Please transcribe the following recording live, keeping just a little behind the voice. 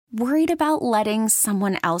Worried about letting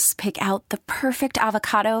someone else pick out the perfect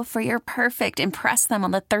avocado for your perfect impress them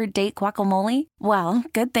on the third date guacamole? Well,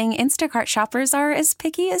 good thing Instacart shoppers are as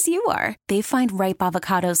picky as you are. They find ripe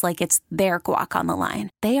avocados like it's their guac on the line.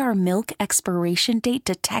 They are milk expiration date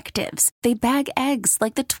detectives. They bag eggs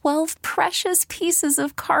like the 12 precious pieces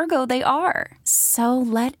of cargo they are. So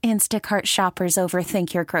let Instacart shoppers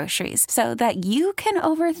overthink your groceries so that you can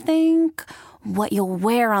overthink what you'll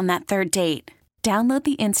wear on that third date. Download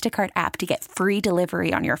the Instacart app to get free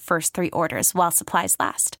delivery on your first 3 orders while supplies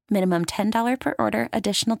last. Minimum $10 per order.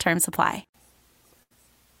 Additional terms apply.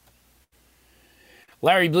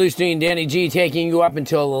 Larry Bluestein, Danny G taking you up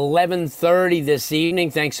until 11:30 this evening.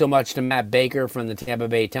 Thanks so much to Matt Baker from the Tampa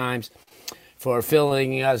Bay Times for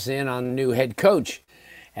filling us in on the new head coach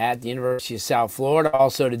at the University of South Florida.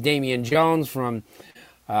 Also to Damian Jones from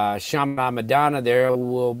Chaminade Madonna. There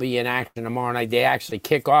will be an action tomorrow night. They actually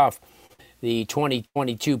kick off the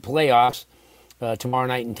 2022 playoffs tomorrow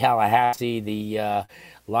night in Tallahassee. The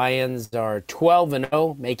Lions are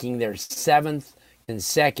 12-0, making their 7th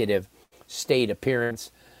consecutive state appearance.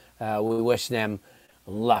 We wish them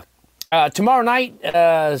luck. Tomorrow night,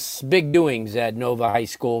 big doings at Nova High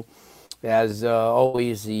School. As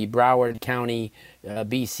always, the Broward County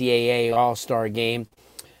BCAA All-Star Game,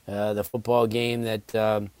 the football game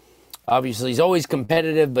that obviously is always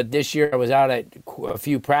competitive, but this year I was out at a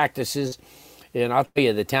few practices, and I'll tell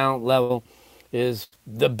you, the talent level is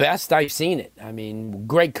the best I've seen it. I mean,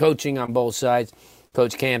 great coaching on both sides.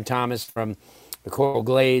 Coach Cam Thomas from the Coral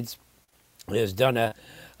Glades has done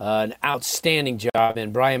an outstanding job,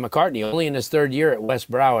 and Brian McCartney, only in his 3rd year at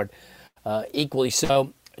West Broward, equally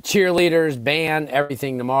so. Cheerleaders, band,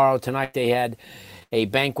 everything tomorrow. Tonight they had a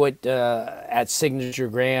banquet at Signature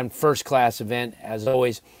Grand, first-class event, as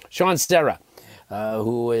always. Sean Serra,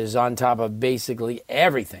 who is on top of basically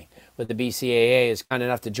everything with the BCAA, is kind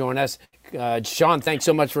enough to join us. Sean, thanks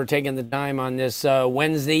so much for taking the time on this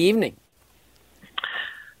Wednesday evening.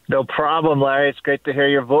 No problem, Larry. It's great to hear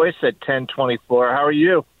your voice at 10:24. How are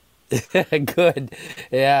you? Good.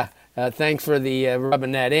 Yeah. Thanks for the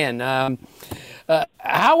rubbing that in.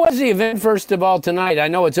 How was the event, first of all, tonight? I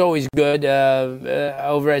know it's always good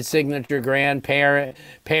over at Signature Grand.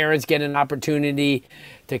 Parents get an opportunity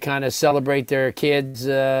to kind of celebrate their kids,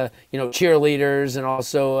 cheerleaders, and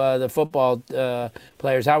also the football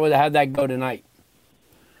players. How'd that go tonight?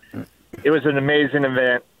 It was an amazing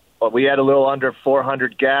event. We had a little under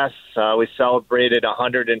 400 guests. We celebrated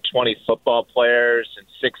 120 football players and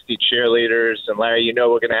 60 cheerleaders. And, Larry,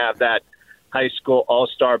 we're going to have that high school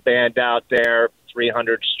all-star band out there,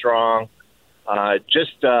 300 strong.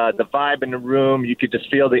 Just the vibe in the room, you could just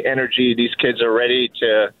feel the energy. These kids are ready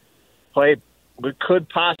to play what could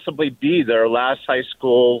possibly be their last high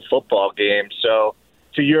school football game. So,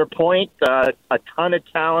 to your point, a ton of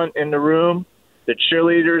talent in the room. The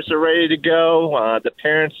cheerleaders are ready to go. The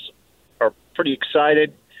parents are pretty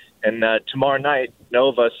excited. And tomorrow night,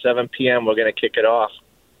 Nova, 7 p.m., we're going to kick it off.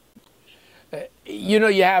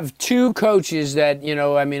 You have 2 coaches that,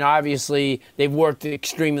 obviously they've worked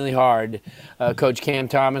extremely hard. Coach Cam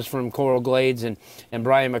Thomas from Coral Glades and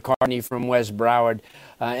Brian McCartney from West Broward.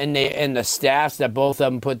 And the staffs that both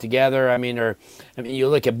of them put together, you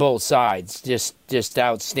look at both sides, just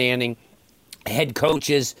outstanding. Head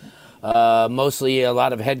coaches, mostly a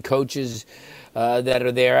lot of head coaches that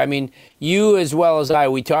are there. You as well as I,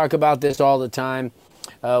 we talk about this all the time.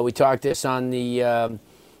 We talked this on the...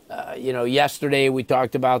 yesterday we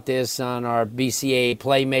talked about this on our BCA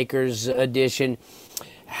Playmakers edition,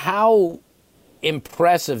 how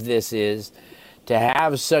impressive this is to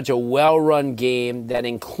have such a well-run game that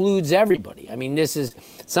includes everybody. This is,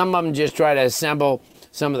 some of them just try to assemble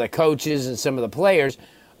some of the coaches and some of the players,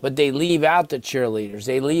 but they leave out the cheerleaders.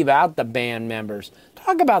 They leave out the band members.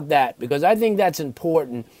 Talk about that, because I think that's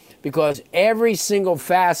important, because every single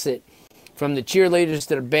facet, from the cheerleaders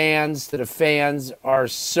to the bands to the fans, are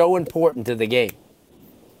so important to the game.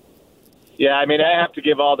 Yeah, I have to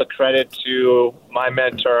give all the credit to my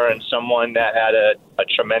mentor and someone that had a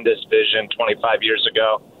tremendous vision 25 years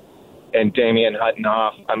ago, and Damian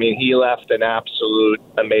Huttenhoff. He left an absolute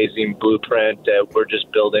amazing blueprint that we're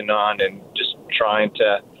just building on and just trying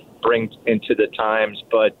to bring into the times.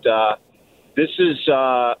 But this is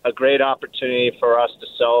a great opportunity for us to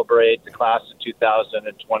celebrate the class of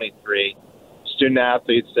 2023. Student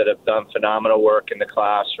athletes that have done phenomenal work in the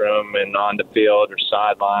classroom and on the field or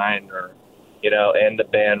sideline or, in the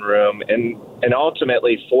band room, and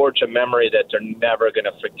ultimately forge a memory that they're never going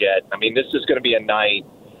to forget. This is going to be a night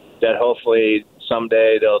that hopefully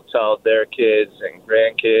someday they'll tell their kids and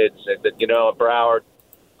grandkids that, Broward,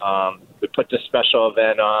 we put this special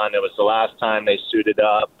event on. It was the last time they suited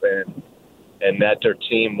up and that their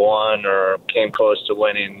team won or came close to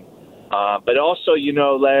winning. But also,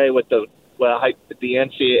 Larry, with the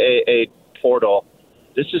NCAA portal,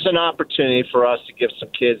 this is an opportunity for us to give some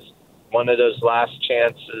kids one of those last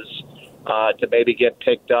chances to maybe get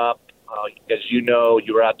picked up. As you know,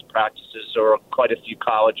 you were at the practices. There are quite a few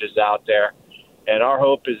colleges out there. And our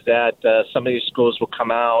hope is that some of these schools will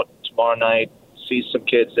come out tomorrow night, see some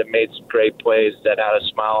kids that made some great plays, that had a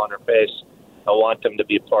smile on their face. I want them to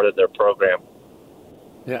be a part of their program.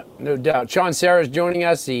 Yeah, no doubt. Sean Serra is joining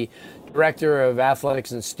us, the Director of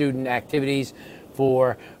Athletics and Student Activities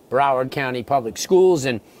for Broward County Public Schools.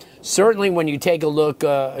 And certainly when you take a look,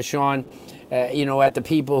 Sean, at the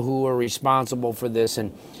people who are responsible for this,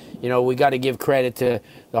 and we got to give credit to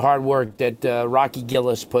the hard work that Rocky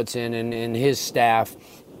Gillis puts in and his staff.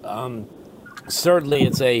 Certainly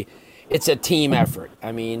it's a team effort.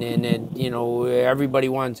 I mean, and everybody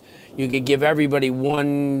wants, you could give everybody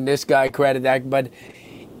this guy credit, that, but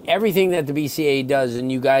everything that the BCAA does,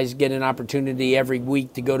 and you guys get an opportunity every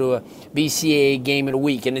week to go to a BCAA game in a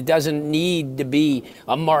week, and it doesn't need to be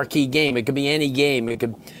a marquee game. It could be any game. It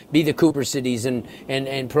could be the Cooper Cities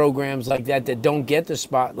and programs like that don't get the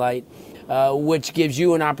spotlight, which gives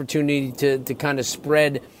you an opportunity to kind of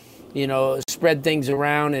spread things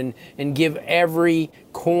around and give every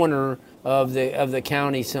corner of the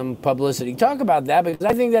county some publicity. Talk about that, because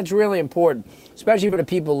I think that's really important, especially for the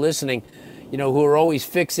people listening, who are always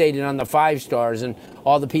fixated on the 5 stars and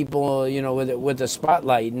all the people, with the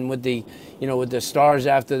spotlight and with the stars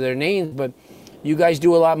after their names. But you guys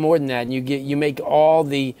do a lot more than that, and you make all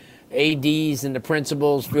the ADs and the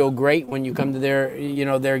principals feel great when you come to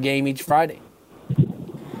their game each Friday.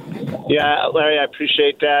 Yeah, Larry, I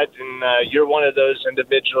appreciate that. And you're one of those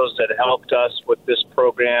individuals that helped us with this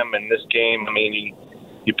program and this game. I mean,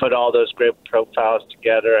 you put all those great profiles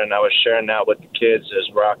together, and I was sharing that with the kids,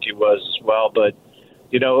 as Rocky was as well. But,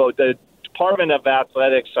 the Department of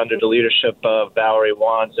Athletics, under the leadership of Valerie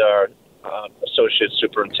Wands, our Associate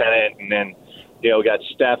Superintendent, and then, we got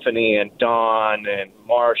Stephanie and Dawn and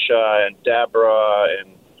Marsha and Deborah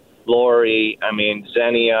and Lori,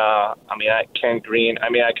 Xenia, Ken Green.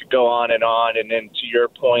 I could go on. And then to your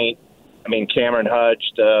point, Cameron Hudge,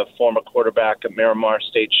 the former quarterback of Miramar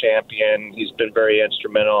State champion, he's been very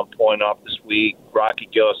instrumental in pulling off this week. Rocky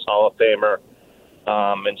Gillis, Hall of Famer,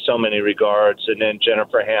 in so many regards. And then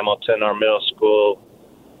Jennifer Hamilton, our middle school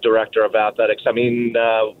director of athletics.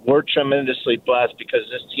 We're tremendously blessed because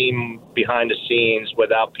this team behind the scenes,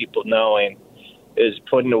 without people knowing, is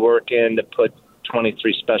putting the work in to put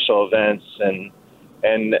 23 special events and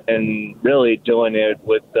really doing it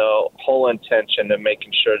with the whole intention of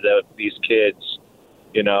making sure that these kids,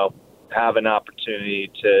 have an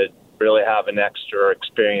opportunity to really have an extra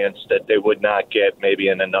experience that they would not get maybe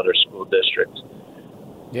in another school district.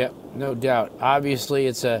 Yeah, no doubt. Obviously,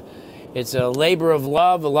 it's a labor of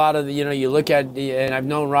love. A lot of you look at, and I've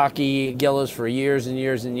known Rocky Gillis for years and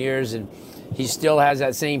years and years, and he still has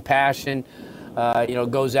that same passion.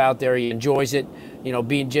 Goes out there, he enjoys it.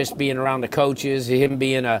 Being around the coaches, him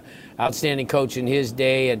being a outstanding coach in his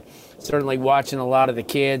day, and certainly watching a lot of the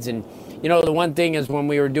kids. And the one thing is, when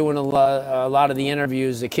we were doing a lot of the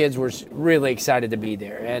interviews, the kids were really excited to be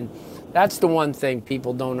there, and that's the one thing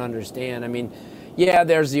people don't understand.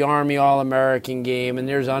 There's the Army All-American game, and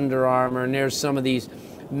there's Under Armour, and there's some of these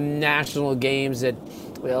national games that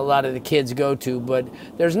a lot of the kids go to, but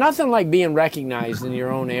there's nothing like being recognized in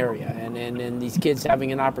your own area, and these kids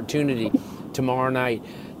having an opportunity tomorrow night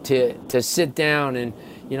to sit down and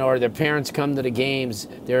or their parents come to the games,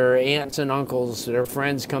 their aunts and uncles, their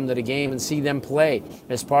friends come to the game and see them play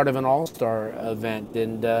as part of an all-star event.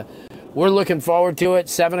 And we're looking forward to it.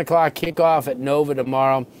 7 o'clock kickoff at Nova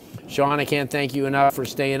tomorrow. Sean, I can't thank you enough for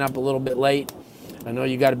staying up a little bit late. I know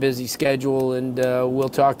you got a busy schedule, and we'll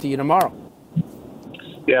talk to you tomorrow.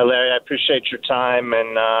 Yeah, Larry, I appreciate your time,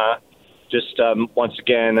 and once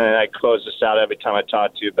again, and I close this out every time I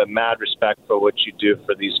talk to you, but mad respect for what you do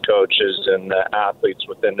for these coaches and the athletes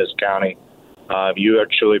within this county. You are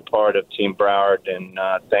truly part of Team Broward, and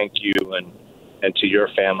thank you and to your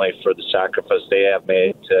family for the sacrifice they have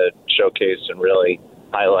made to showcase and really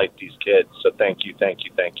highlight these kids. So thank you.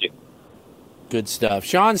 Good stuff.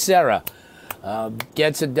 Sean Serra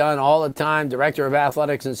gets it done all the time, Director of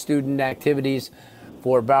Athletics and Student Activities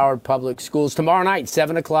for Broward Public Schools. Tomorrow night,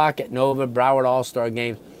 7 o'clock at Nova, Broward All-Star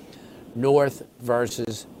Games, North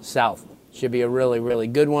versus South. Should be a really, really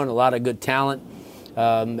good one. A lot of good talent.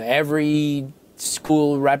 Every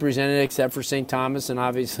school represented except for St. Thomas, and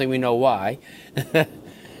obviously we know why,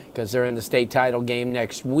 because they're in the state title game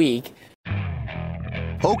next week.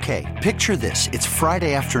 Okay, picture this. It's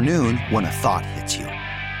Friday afternoon when a thought hits you.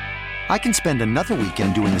 I can spend another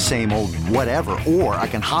weekend doing the same old whatever, or I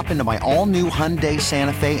can hop into my all-new Hyundai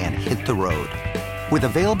Santa Fe and hit the road. With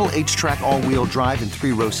available H-Track all-wheel drive and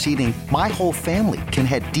 3-row seating, my whole family can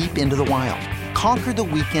head deep into the wild. Conquer the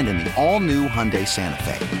weekend in the all-new Hyundai Santa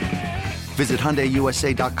Fe. Visit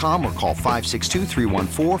HyundaiUSA.com or call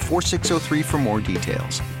 562-314-4603 for more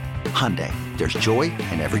details. Hyundai, there's joy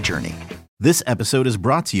in every journey. This episode is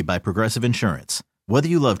brought to you by Progressive Insurance. Whether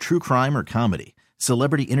you love true crime or comedy,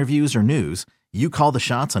 celebrity interviews or news, you call the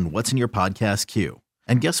shots on what's in your podcast queue.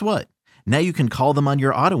 And guess what? Now you can call them on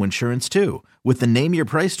your auto insurance too with the Name Your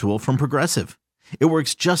Price tool from Progressive. It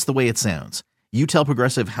works just the way it sounds. You tell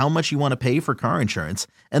Progressive how much you want to pay for car insurance,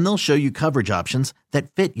 and they'll show you coverage options that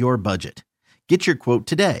fit your budget. Get your quote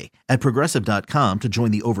today at Progressive.com to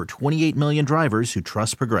join the over 28 million drivers who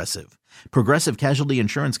trust Progressive. Progressive Casualty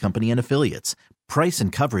Insurance Company and Affiliates. Price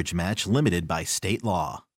and coverage match limited by state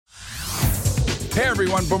law. Hey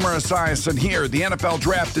everyone, Boomer Esiason here. The NFL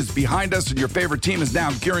draft is behind us and your favorite team is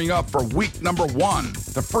now gearing up for week number 1.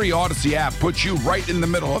 The free Odyssey app puts you right in the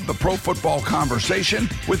middle of the pro football conversation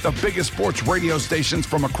with the biggest sports radio stations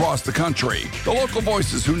from across the country. The local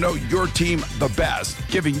voices who know your team the best,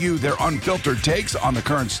 giving you their unfiltered takes on the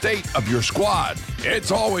current state of your squad.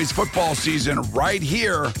 It's always football season right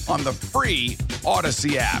here on the free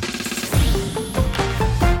Odyssey app.